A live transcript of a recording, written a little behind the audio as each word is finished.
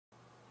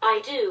I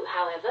do,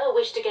 however,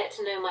 wish to get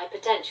to know my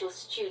potential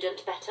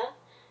student better,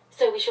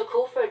 so we shall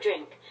call for a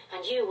drink,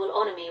 and you will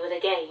honour me with a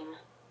game.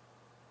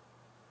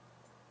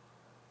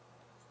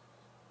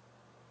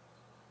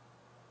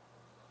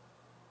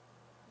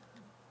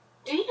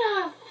 Do you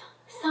have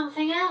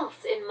something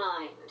else in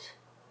mind?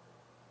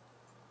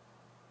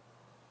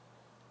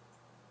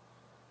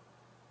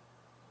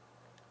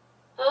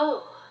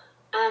 Oh,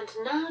 and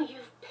now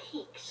you've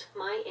piqued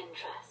my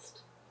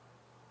interest.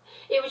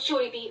 It would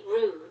surely be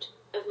rude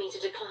of me to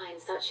decline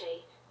such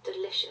a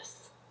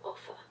delicious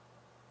offer.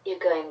 You're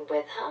going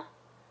with her?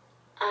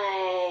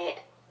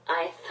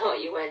 I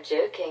thought you were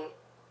joking.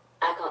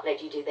 I can't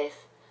let you do this.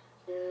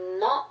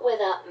 Not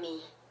without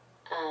me,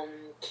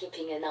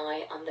 keeping an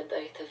eye on the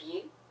both of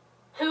you.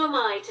 Who am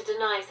I to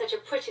deny such a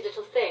pretty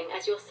little thing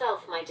as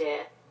yourself, my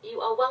dear? You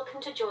are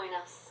welcome to join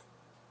us.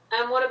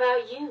 And what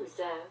about you,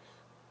 Zev?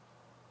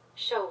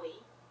 Shall we?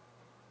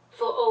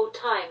 For old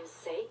time's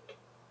sake?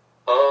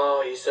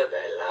 Oh,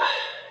 Isabela,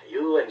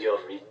 you and your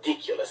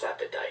ridiculous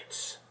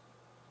appetites.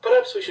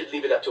 Perhaps we should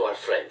leave it up to our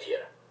friend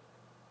here.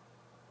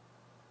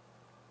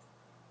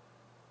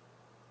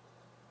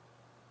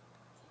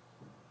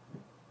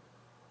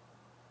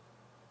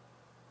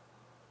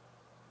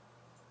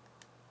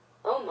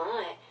 Oh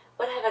my,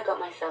 what have I got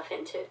myself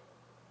into?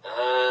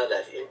 Ah,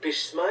 that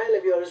impish smile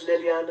of yours,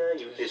 Leliana,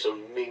 you little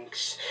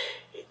minx.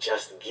 It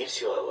just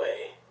gives you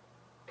away.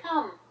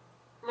 Come,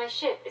 my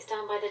ship is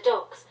down by the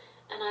docks,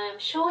 and I am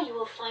sure you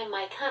will find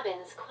my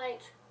cabins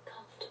quite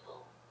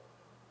comfortable.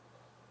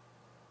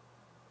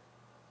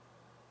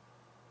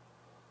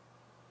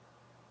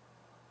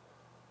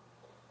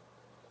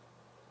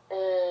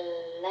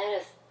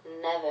 Let us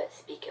never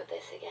speak of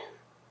this again.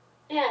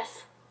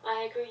 Yes,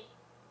 I agree.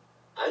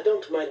 I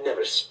don't mind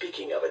never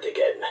speaking of it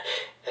again,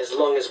 as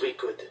long as we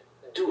could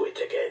do it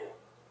again.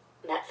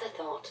 That's a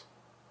thought.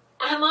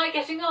 Am I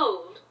getting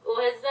old,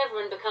 or has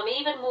Zevran become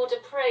even more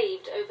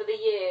depraved over the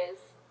years?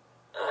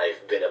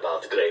 I've been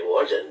about Grey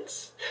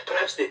Wardens.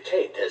 Perhaps the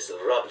taint has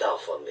rubbed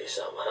off on me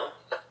some, huh?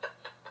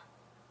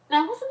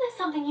 Now, wasn't there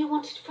something you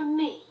wanted from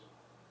me?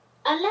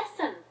 A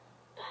lesson,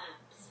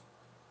 perhaps?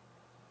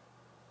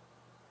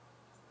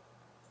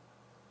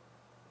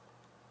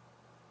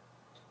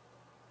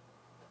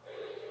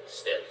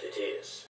 Stealth it is.